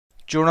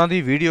ਚੋਣਾਂ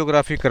ਦੀ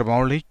ਵੀਡੀਓਗ੍ਰਾਫੀ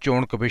ਕਰਵਾਉਣ ਲਈ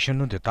ਚੋਣ ਕਮਿਸ਼ਨ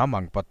ਨੂੰ ਦਿੱਤਾ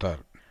ਮੰਗ ਪੱਤਰ।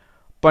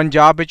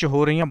 ਪੰਜਾਬ ਵਿੱਚ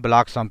ਹੋ ਰਹੀਆਂ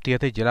ਬਲਾਕ ਸੰਮਤੀ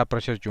ਅਤੇ ਜ਼ਿਲ੍ਹਾ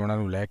ਪ੍ਰੀਸ਼ਦ ਚੋਣਾਂ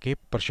ਨੂੰ ਲੈ ਕੇ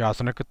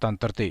ਪ੍ਰਸ਼ਾਸਨਿਕ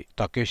ਤੰਤਰ ਤੇ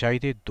ਧੱਕੇਸ਼ਾਹੀ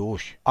ਦੇ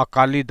ਦੋਸ਼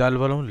ਅਕਾਲੀ ਦਲ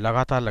ਵੱਲੋਂ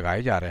ਲਗਾਤਾਰ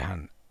ਲਗਾਏ ਜਾ ਰਹੇ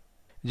ਹਨ,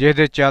 ਜਿਸ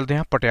ਦੇ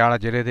ਚੱਲਦਿਆਂ ਪਟਿਆਲਾ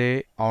ਜ਼ਿਲ੍ਹੇ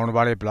ਦੇ ਆਉਣ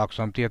ਵਾਲੇ ਬਲਾਕ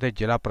ਸੰਮਤੀ ਅਤੇ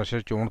ਜ਼ਿਲ੍ਹਾ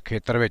ਪ੍ਰੀਸ਼ਦ ਚੋਣ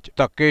ਖੇਤਰ ਵਿੱਚ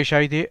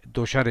ਧੱਕੇਸ਼ਾਹੀ ਦੇ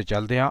ਦੋਸ਼ਾਂ ਦੇ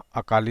ਚੱਲਦਿਆਂ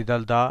ਅਕਾਲੀ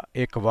ਦਲ ਦਾ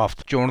ਇੱਕ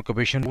ਵਫਦ ਚੋਣ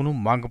ਕਮਿਸ਼ਨ ਨੂੰ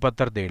ਮੰਗ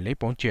ਪੱਤਰ ਦੇਣ ਲਈ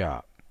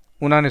ਪਹੁੰਚਿਆ।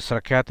 ਉਨ੍ਹਾਂ ਨੇ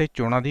ਸੁਰੱਖਿਆ ਤੇ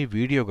ਚੋਣਾਂ ਦੀ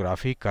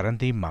ਵੀਡੀਓਗ੍ਰਾਫੀ ਕਰਨ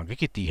ਦੀ ਮੰਗ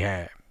ਕੀਤੀ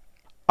ਹੈ।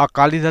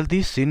 ਅਕਾਲੀ ਦਲ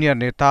ਦੀ ਸੀਨੀਅਰ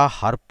ਨੇਤਾ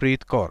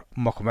ਹਰਪ੍ਰੀਤ ਕੌਰ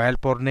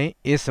ਮੁਖਮੈਲਪੁਰ ਨੇ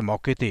ਇਸ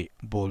ਮੌਕੇ ਤੇ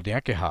ਬੋਲਦਿਆਂ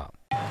ਕਿਹਾ,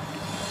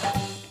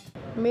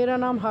 ਮੇਰਾ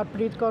ਨਾਮ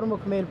ਹਰਪ੍ਰੀਤ ਕੌਰ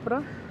ਮੁਖਮੈਲਪੁਰ।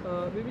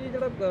 ਬੀਬੀ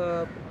ਜਿਹੜਾ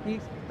ਕੀ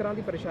ਤਰ੍ਹਾਂ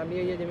ਦੀ ਪਰੇਸ਼ਾਨੀ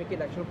ਹੈ ਜਿਵੇਂ ਕਿ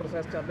ਇਲੈਕਸ਼ਨ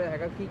ਪ੍ਰੋਸੈਸ ਚੱਲ ਰਿਹਾ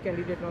ਹੈਗਾ, ਕੀ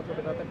ਕੈਂਡੀਡੇਟ ਨਾਲ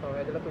ਤੁਹਾਡੇ ਨਾਲ ਧੱਕਾ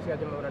ਹੋਇਆ ਜਿਹੜਾ ਤੁਸੀਂ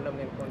ਅੱਜ ਮੈਮੋਰੈਂਡਮ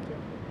ਦੇਣ ਪਹੁੰਚੇ?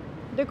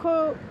 ਦੇਖੋ,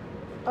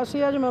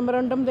 ਅਸੀਂ ਅੱਜ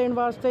ਮੈਮੋਰੈਂਡਮ ਦੇਣ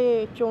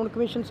ਵਾਸਤੇ ਚੋਣ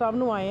ਕਮਿਸ਼ਨ ਸਾਹਿਬ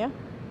ਨੂੰ ਆਏ ਆ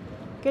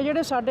ਕਿ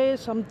ਜਿਹੜੇ ਸਾਡੇ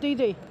ਸੰਮਤੀ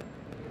ਦੇ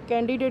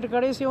ਕੈਂਡੀਡੇਟ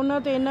ਖੜੇ ਸੀ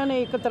ਉਹਨਾਂ ਤੇ ਇਹਨਾਂ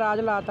ਨੇ ਇੱਕ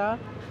ਇਤਰਾਜ਼ ਲਾਤਾ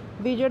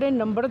ਵੀ ਜਿਹੜੇ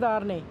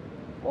ਨੰਬਰਦਾਰ ਨੇ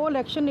ਉਹ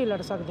ਇਲੈਕਸ਼ਨ ਨਹੀਂ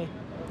ਲੜ ਸਕਦੇ।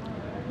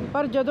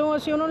 ਪਰ ਜਦੋਂ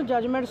ਅਸੀਂ ਉਹਨਾਂ ਨੂੰ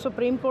ਜੱਜਮੈਂਟ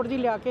ਸੁਪਰੀਮ ਕੋਰਟ ਦੀ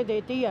ਲਿਆ ਕੇ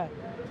ਦੇਤੀ ਹੈ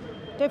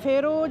ਤੇ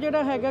ਫਿਰ ਉਹ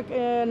ਜਿਹੜਾ ਹੈਗਾ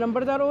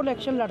ਨੰਬਰਦਾਰ ਉਹ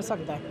ਇਲੈਕਸ਼ਨ ਲੜ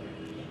ਸਕਦਾ ਹੈ।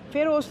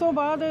 ਫਿਰ ਉਸ ਤੋਂ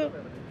ਬਾਅਦ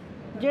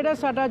ਜਿਹੜਾ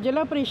ਸਾਡਾ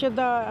ਜ਼ਿਲ੍ਹਾ ਪ੍ਰੀਸ਼ਦ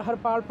ਦਾ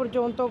ਹਰਪਾਲਪੁਰ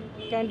ਜ਼ੋਨ ਤੋਂ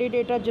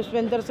ਕੈਂਡੀਡੇਟ ਹੈ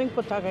ਜਸਵਿੰਦਰ ਸਿੰਘ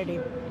ਕੁੱਥਾਖੇੜੀ,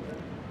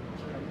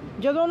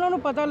 ਜਦੋਂ ਉਹਨਾਂ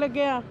ਨੂੰ ਪਤਾ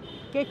ਲੱਗਿਆ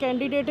ਕਿ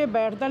ਕੈਂਡੀਡੇਟ ਇਹ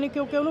ਬੈਠਦਾ ਨਹੀਂ,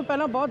 ਕਿਉਂਕਿ ਉਹਨੂੰ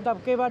ਪਹਿਲਾਂ ਬਹੁਤ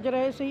ਦਬਕੇ ਵੱਜ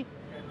ਰਹੇ ਸੀ,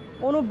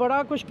 ਉਹਨੂੰ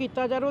ਬੜਾ ਕੁਝ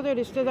ਕੀਤਾ ਜਾ ਰਿਹਾ, ਉਹਦੇ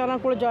ਰਿਸ਼ਤੇਦਾਰਾਂ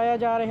ਕੋਲ ਜਾਇਆ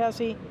ਜਾ ਰਿਹਾ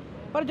ਸੀ,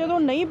 ਪਰ ਜਦੋਂ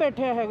ਨਹੀਂ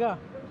ਬੈਠਿਆ ਹੈਗਾ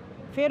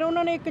ਫਿਰ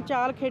ਉਹਨਾਂ ਨੇ ਇੱਕ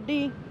ਚਾਲ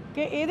ਖੇਡੀ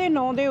ਕਿ ਇਹਦੇ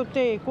ਨਾਂ ਦੇ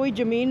ਉੱਤੇ ਕੋਈ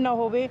ਜ਼ਮੀਨ ਨਾ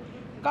ਹੋਵੇ।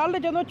 ਕੱਲ੍ਹ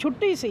ਜਦੋਂ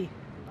ਛੁੱਟੀ ਸੀ,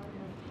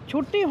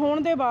 ਛੁੱਟੀ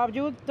ਹੋਣ ਦੇ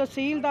ਬਾਵਜੂਦ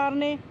ਤਹਿਸੀਲਦਾਰ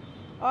ਨੇ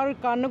ਔਰ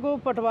ਕਾਨੂੰਗੋ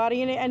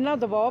ਪਟਵਾਰੀ ਨੇ ਇੰਨਾ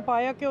ਦਬਾਅ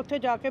ਪਾਇਆ ਕਿ ਉੱਥੇ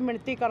ਜਾ ਕੇ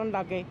ਮਿਣਤੀ ਕਰਨ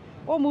ਲੱਗ ਗਏ।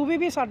 ਉਹ ਮੂਵੀ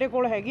ਵੀ ਸਾਡੇ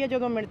ਕੋਲ ਹੈਗੀ ਹੈ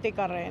ਜਦੋਂ ਮਿਣਤੀ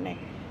ਕਰ ਰਹੇ ਨੇ।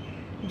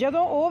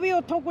 ਜਦੋਂ ਉਹ ਵੀ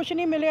ਉੱਥੋਂ ਕੁਝ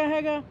ਨਹੀਂ ਮਿਲਿਆ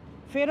ਹੈਗਾ,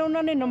 ਫਿਰ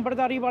ਉਹਨਾਂ ਨੇ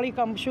ਨੰਬਰਦਾਰੀ ਵਾਲੀ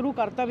ਕੰਮ ਸ਼ੁਰੂ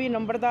ਕਰਤਾ ਵੀ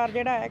ਨੰਬਰਦਾਰ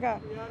ਜਿਹੜਾ ਹੈਗਾ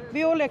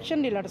ਵੀ ਉਹ ਇਲੈਕਸ਼ਨ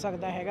ਨਹੀਂ ਲੜ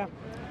ਸਕਦਾ ਹੈਗਾ।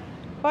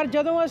 ਪਰ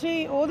ਜਦੋਂ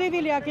ਅਸੀਂ ਉਹਦੀ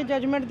ਵੀ ਲਿਆ ਕੇ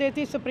ਜੱਜਮੈਂਟ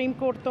ਦੇਤੀ ਸੁਪਰੀਮ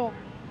ਕੋਰਟ ਤੋਂ,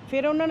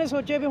 ਫਿਰ ਉਹਨਾਂ ਨੇ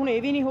ਸੋਚਿਆ ਵੀ ਹੁਣ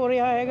ਇਹ ਵੀ ਨਹੀਂ ਹੋ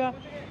ਰਿਹਾ ਹੈਗਾ।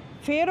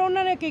 ਫਿਰ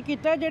ਉਹਨਾਂ ਨੇ ਕੀ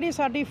ਕੀਤਾ, ਜਿਹੜੀ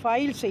ਸਾਡੀ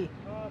ਫਾਈਲ ਸੀ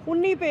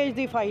 19 ਪੇਜ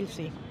ਦੀ ਫਾਈਲ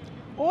ਸੀ,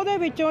 ਉਹਦੇ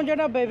ਵਿੱਚੋਂ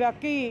ਜਿਹੜਾ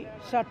ਬੇਵਾਕੀ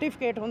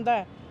ਸਰਟੀਫਿਕੇਟ ਹੁੰਦਾ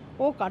ਹੈ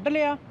ਉਹ ਕੱਢ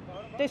ਲਿਆ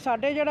ਅਤੇ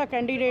ਸਾਡੇ ਜਿਹੜਾ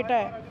ਕੈਂਡੀਡੇਟ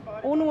ਹੈ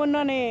ਉਹਨੂੰ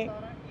ਉਹਨਾਂ ਨੇ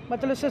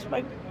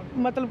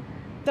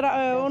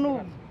ਉਹਨੂੰ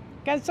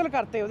ਕੈਂਸਲ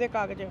ਕਰਤੇ ਉਹਦੇ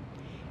ਕਾਗਜ਼।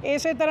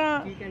 ਇਸੇ ਤਰ੍ਹਾਂ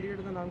ਕੈਂਡੀਡੇਟ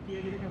ਦਾ ਨਾਮ ਕੀ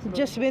ਹੈ ਜਿਹਦੇ?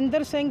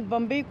 ਜਸਵਿੰਦਰ ਸਿੰਘ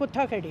ਬੰਬੀ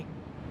ਕੁੱਥਾਖੇੜੀ।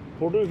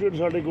 ਫੋਟੋ ਸਟੇਟ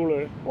ਸਾਡੇ ਕੋਲ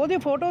ਹੈ, ਉਹਦੀ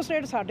ਫੋਟੋ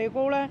ਸਟੇਟ ਸਾਡੇ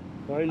ਕੋਲ ਹੈ,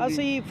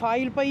 ਅਸੀਂ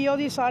ਫਾਈਲ ਪਈ ਆ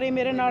ਉਹਦੀ ਸਾਰੇ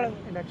ਮੇਰੇ ਨਾਲ।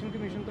 ਇਲੈਕਸ਼ਨ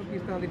ਕਮਿਸ਼ਨ ਤੋਂ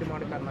ਕਿਸ ਤਰ੍ਹਾਂ ਦੀ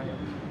ਡਿਮਾਂਡ ਕਰਨਾ ਹੈ?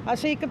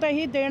 ਅਸੀਂ ਇੱਕ ਤਾਂ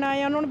ਇਹੀ ਦੇਣ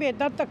ਆਏ ਆ ਉਹਨਾਂ ਨੂੰ ਵੀ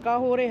ਇੱਦਾਂ ਧੱਕਾ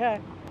ਹੋ ਰਿਹਾ ਹੈ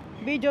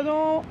ਵੀ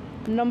ਜਦੋਂ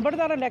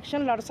ਨੰਬਰਦਾਰ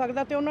ਇਲੈਕਸ਼ਨ ਲੜ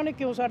ਸਕਦਾ ਤੇ ਉਹਨਾਂ ਨੇ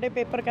ਕਿਉਂ ਸਾਡੇ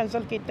ਪੇਪਰ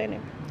ਕੈਂਸਲ ਕੀਤੇ ਨੇ।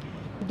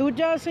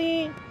 ਦੂਜਾ,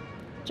 ਅਸੀਂ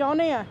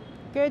ਚਾਹੁੰਦੇ ਹਾਂ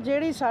ਕਿ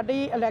ਜਿਹੜੀ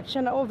ਸਾਡੀ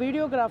ਇਲੈਕਸ਼ਨ ਉਹ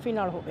ਵੀਡੀਓਗ੍ਰਾਫੀ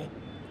ਨਾਲ ਹੋਵੇ,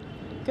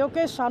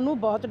 ਕਿਉਂਕਿ ਸਾਨੂੰ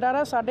ਬਹੁਤ ਡਰ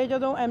ਆ। ਸਾਡੇ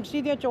ਜਦੋਂ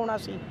MC ਦੀਆਂ ਚੋਣਾਂ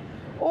ਸੀ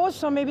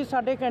ਉਸ ਸਮੇਂ ਵੀ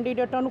ਸਾਡੇ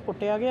ਕੈਂਡੀਡੇਟਾਂ ਨੂੰ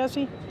ਕੁੱਟਿਆ ਗਿਆ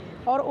ਸੀ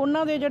ਔਰ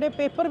ਉਹਨਾਂ ਦੇ ਜਿਹੜੇ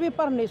ਪੇਪਰ ਵੀ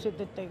ਭਰਨੇ ਸੀ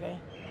ਦਿੱਤੇ ਗਏ।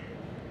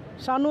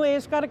 ਸਾਨੂੰ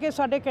ਇਸ ਕਰਕੇ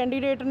ਸਾਡੇ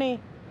ਕੈਂਡੀਡੇਟ ਨੇ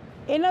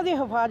ਇਹਨਾਂ ਦੀ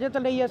ਹਿਫਾਜ਼ਤ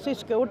ਲਈ ਅਸੀਂ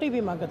ਸਿਕਿਉਰਿਟੀ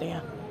ਵੀ ਮੰਗਦੇ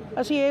ਹਾਂ।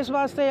 ਅਸੀਂ ਇਸ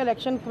ਵਾਸਤੇ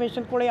ਇਲੈਕਸ਼ਨ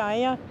ਕਮਿਸ਼ਨ ਕੋਲੇ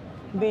ਆਏ ਹਾਂ,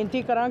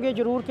 ਬੇਨਤੀ ਕਰਾਂਗੇ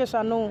ਜ਼ਰੂਰ ਕਿ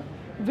ਸਾਨੂੰ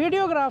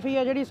ਵੀਡੀਓਗ੍ਰਾਫੀ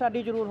ਹੈ ਜਿਹੜੀ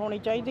ਸਾਡੀ ਜ਼ਰੂਰ ਹੋਣੀ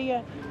ਚਾਹੀਦੀ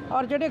ਹੈ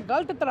ਔਰ ਜਿਹੜੇ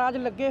ਗਲਤ ਇਤਰਾਜ਼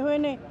ਲੱਗੇ ਹੋਏ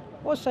ਨੇ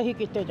ਉਹ ਸਹੀ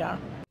ਕੀਤੇ ਜਾਣ।